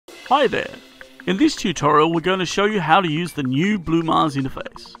Hi there! In this tutorial we're going to show you how to use the new Blue Mars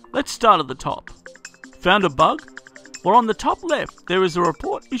interface. Let's start at the top. Found a bug? Well, on the top left there is a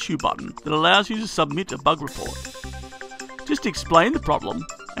report issue button that allows you to submit a bug report. Just explain the problem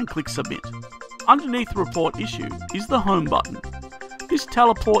and click submit. Underneath the report issue is the home button. This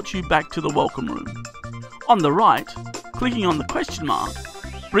teleports you back to the welcome room. On the right, clicking on the question mark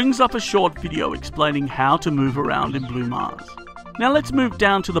brings up a short video explaining how to move around in Blue Mars. Now let's move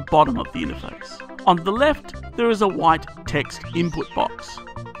down to the bottom of the interface. On the left, there is a white text input box.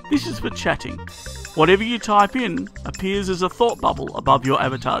 This is for chatting. Whatever you type in appears as a thought bubble above your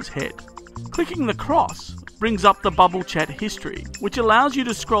avatar's head. Clicking the cross brings up the bubble chat history, which allows you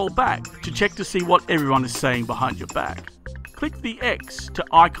to scroll back to check to see what everyone is saying behind your back. Click the X to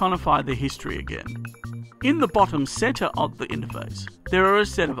iconify the history again. In the bottom center of the interface, there are a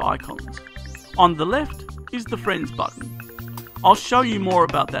set of icons. On the left is the Friends button. I'll show you more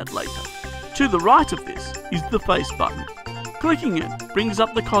about that later. To the right of this is the Face button. Clicking it brings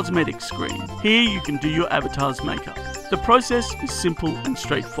up the cosmetics screen. Here you can do your avatar's makeup. The process is simple and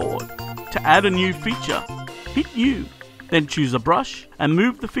straightforward. To add a new feature, hit New, then choose a brush and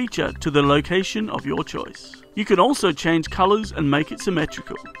move the feature to the location of your choice. You can also change colors and make it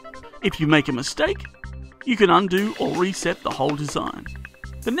symmetrical. If you make a mistake, you can undo or reset the whole design.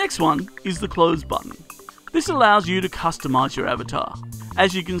 The next one is the Close button. This allows you to customize your avatar.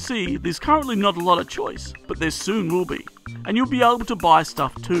 As you can see, there's currently not a lot of choice, but there soon will be, and you'll be able to buy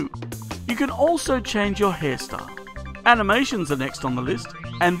stuff too. You can also change your hairstyle. Animations are next on the list,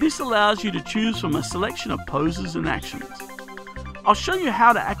 and this allows you to choose from a selection of poses and actions. I'll show you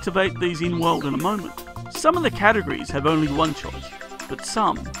how to activate these in-world in a moment. Some of the categories have only one choice, but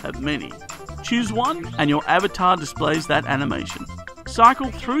some have many. Choose one and your avatar displays that animation.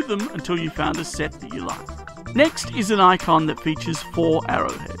 Cycle through them until you found a set that you like. Next is an icon that features 4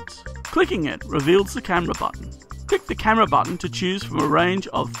 arrowheads. Clicking it reveals the camera button. Click the camera button to choose from a range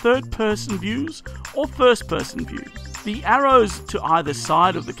of third-person views or first-person views. The arrows to either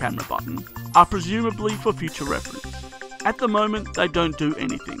side of the camera button are presumably for future reference. At the moment they don't do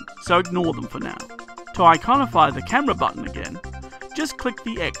anything, so ignore them for now. To iconify the camera button again, just click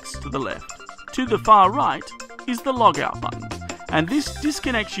the X to the left. To the far right is the logout button, and this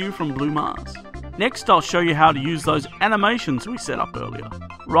disconnects you from Blue Mars. Next I'll show you how to use those animations we set up earlier.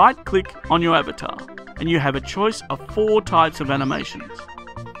 Right click on your avatar and you have a choice of 4 types of animations: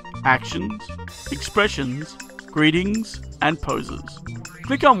 actions, expressions, greetings and poses.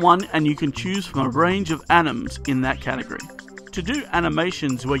 Click on one and you can choose from a range of anims in that category. To do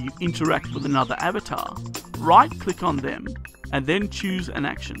animations where you interact with another avatar, right click on them and then choose an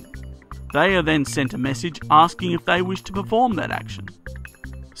action. They are then sent a message asking if they wish to perform that action.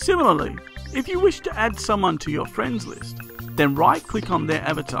 Similarly, if you wish to add someone to your friends list, then right click on their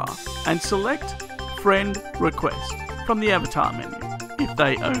avatar and select Friend Request from the avatar menu. If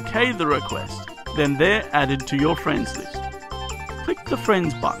they OK the request, then they're added to your friends list. Click the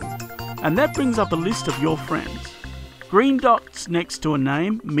Friends button and that brings up a list of your friends. Green dots next to a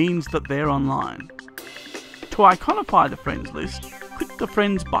name means that they're online. To iconify the friends list, click the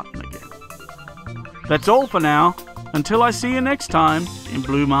Friends button again. That's all for now. Until I see you next time in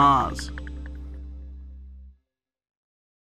Blue Mars.